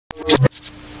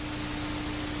What's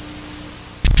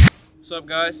up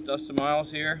guys, Dustin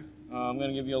Miles here. I'm going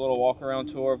to give you a little walk around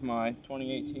tour of my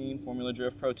 2018 Formula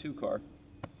Drift Pro 2 car.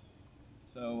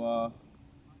 So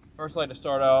first I'd like to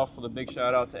start off with a big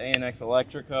shout out to Nexen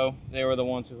Electrico. They were the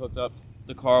ones who hooked up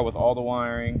the car with all the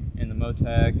wiring and the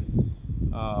Motag.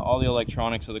 All the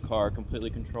electronics of the car are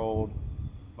completely controlled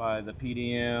by the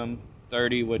PDM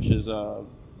 30, which is a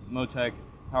Motag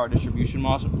power distribution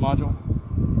module.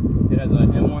 It has a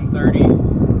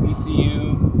M130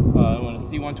 ECU, a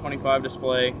C125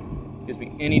 display. Gives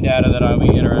me any data that I would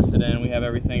be interested in. We have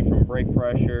everything from brake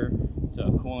pressure to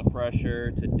coolant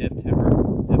pressure to diff temperature,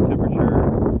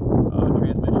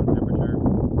 transmission temperature.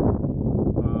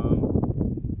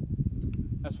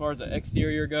 As far as the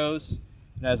exterior goes,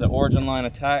 it has an Origin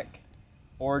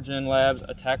Labs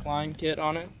attack line kit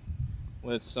on it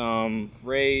with some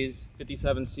Rays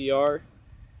 57 CR,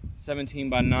 17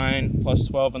 by 9 plus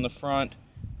 12 in the front,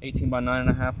 18 by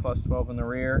 9.5 plus 12 in the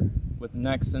rear, with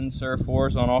Nexen Sur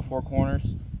 4s on all four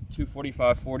corners,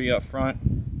 245/40 up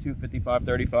front,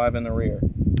 255/35 in the rear.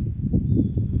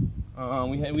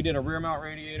 We did a rear mount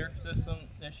radiator system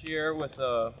this year with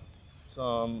a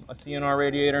CNR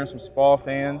radiator and some SPA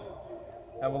fans.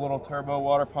 Have a little turbo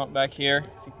water pump back here.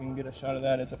 If you can get a shot of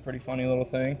that, it's a pretty funny little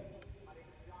thing.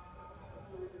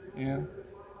 Yeah.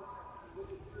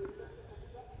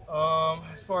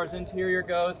 As far as interior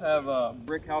goes, I have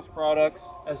Brick House Products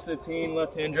S15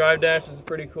 left-hand drive dash. This is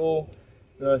pretty cool.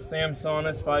 The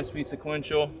Samsonus 5-speed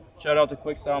sequential. Shout out to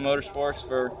Quick Style Motorsports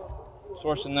for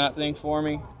sourcing that thing for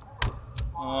me.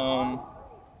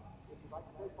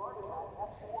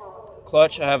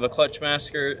 Clutch, I have a Clutch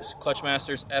Masters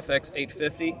FX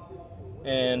 850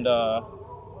 and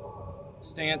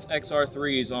Stance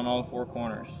XR3s on all four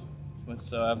corners.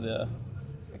 So I have the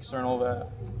external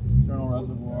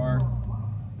reservoir,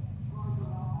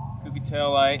 kooky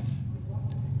tail lights,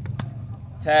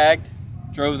 tagged,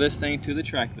 drove this thing to the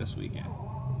track this weekend.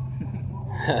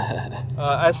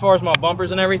 As far as my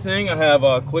bumpers and everything, I have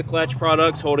Quick Latch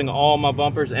products holding all my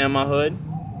bumpers and my hood.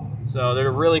 So they're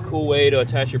a really cool way to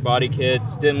attach your body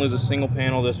kits. Didn't lose a single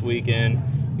panel this weekend.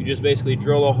 You just basically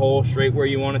drill a hole straight where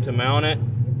you want it to mount it,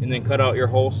 and then cut out your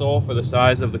hole sole for the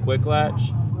size of the Quick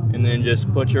Latch, and then just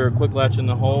put your Quick Latch in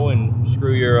the hole and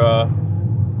screw your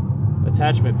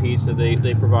attachment piece that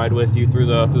they provide with you through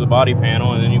the body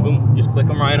panel, and then you boom, just click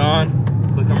them right on,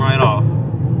 click them right off.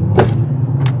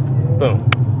 Boom.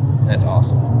 That's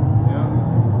awesome. Yeah.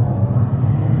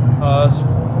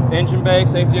 Engine bay,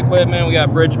 safety equipment. We got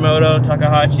BridgeMoto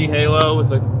Takahashi Halo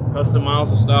with a custom Miles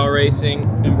of Style Racing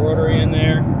embroidery in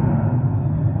there.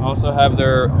 I also have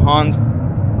their Hans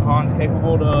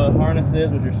capable to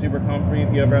harnesses, which are super comfy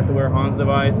if you ever have to wear a Hans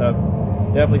device. I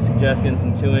definitely suggest getting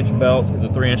some 2-inch belts because the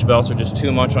 3-inch belts are just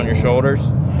too much on your shoulders.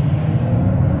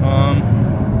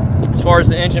 As far as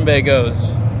the engine bay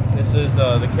goes, this is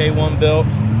the K1 built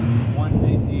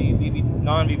 1JZ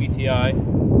non-VVTI.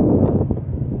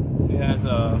 It has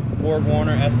a Borg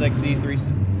Warner SXE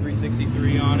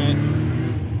 363 on it.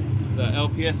 The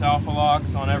LPS Alpha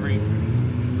locks on every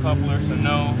coupler, so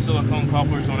no silicone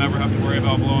couplers. Don't ever have to worry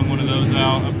about blowing one of those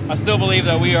out. I still believe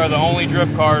that we are the only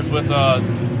drift cars with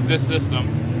this system.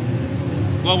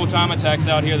 Global Time Attack's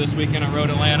out here this weekend at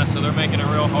Road Atlanta, so they're making it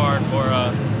real hard for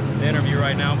the interview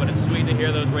right now, but it's sweet to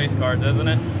hear those race cars, isn't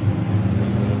it?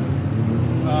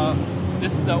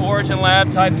 This is the Origin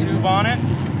Lab Type 2 bonnet,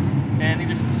 and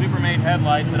these are some super made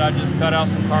headlights that I just cut out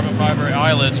some carbon fiber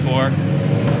eyelets for.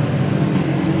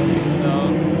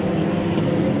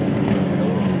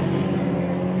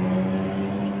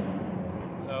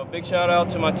 So big shout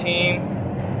out to my team,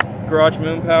 Garage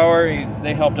Moon Power.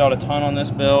 They helped out a ton on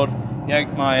this build. Yeah,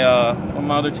 my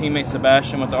other teammate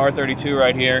Sebastian with the R32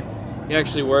 right here. He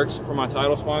actually works for my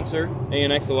title sponsor,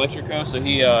 Nexen Electrico, so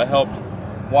he helped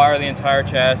wire the entire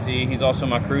chassis. He's also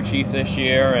my crew chief this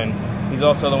year, and he's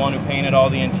also the one who painted all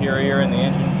the interior and the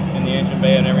engine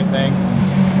bay and everything.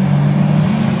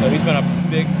 So he's been a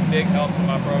big help to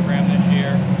my program this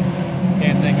year.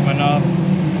 Can't thank him enough.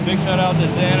 Big shout out to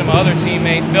Zen and my other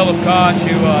teammate Philip Koch,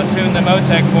 who tuned the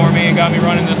Motec for me and got me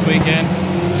running this weekend.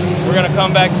 We're gonna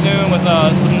come back soon with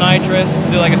some nitrous,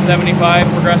 do like a 75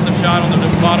 progressive shot on the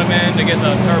bottom end to get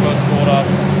the turbo spooled up.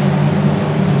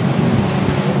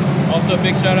 Also,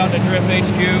 big shout out to Drift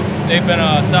HQ. They've been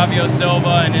Savio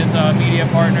Silva and his media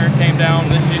partner came down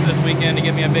this weekend to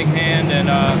give me a big hand, and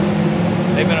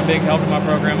they've been a big help to my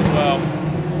program as well.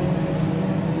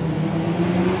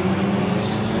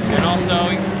 And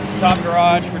also, Top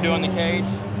Garage for doing the cage.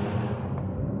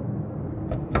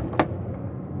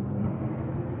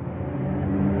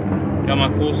 Got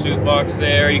my cool suit box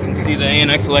there. You can see the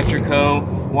Nexen Electrico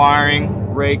wiring.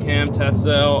 ray cam, test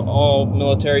cell, all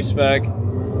military spec,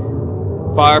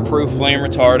 fireproof, flame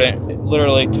retardant,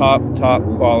 literally top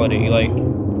quality. Like,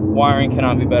 wiring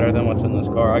cannot be better than what's in this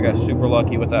car. I got super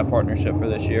lucky with that partnership for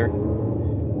this year.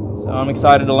 So I'm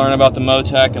excited to learn about the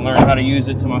Motec and learn how to use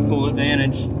it to my full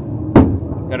advantage.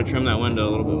 Got to trim that window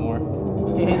a little bit more.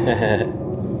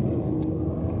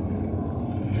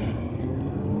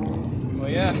 Well,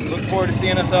 yeah, look forward to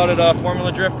seeing us out at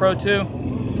Formula Drift Pro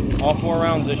 2, all 4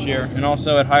 rounds this year, and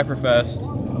also at Hyperfest.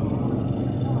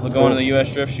 We're going to the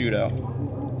US Drift Shootout.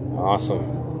 Awesome.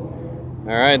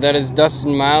 All right, that is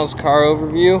Dustin Miles' car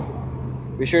overview.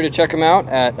 Be sure to check him out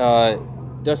at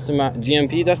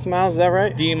GMP Dustin Miles, is that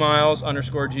right?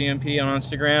 D_Miles_GMP on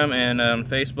Instagram, and on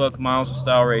Facebook, Miles of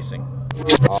Style Racing.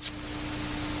 Awesome.